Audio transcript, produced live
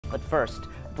But first,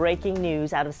 breaking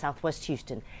news out of Southwest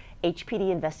Houston. HPD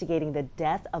investigating the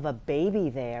death of a baby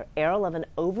there. Air 11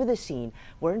 over the scene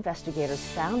where investigators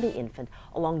found the infant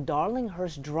along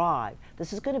Darlinghurst Drive.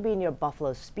 This is going to be near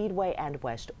Buffalo Speedway and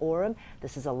West Orem.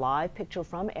 This is a live picture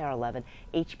from Air 11.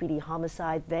 HPD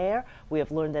homicide there. We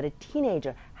have learned that a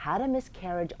teenager had a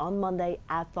miscarriage on Monday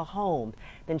at the home.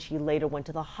 Then she later went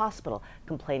to the hospital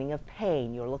complaining of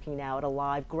pain. You're looking now at a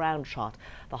live ground shot.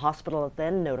 The hospital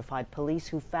then notified police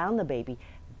who found the baby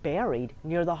buried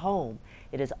near the home.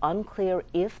 It is unclear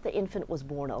if the infant was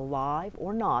born alive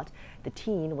or not. The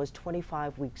teen was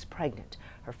 25 weeks pregnant.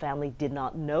 Her family did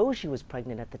not know she was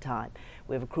pregnant at the time.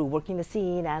 We have a crew working the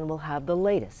scene and we'll have the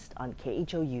latest on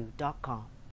KHOU.com.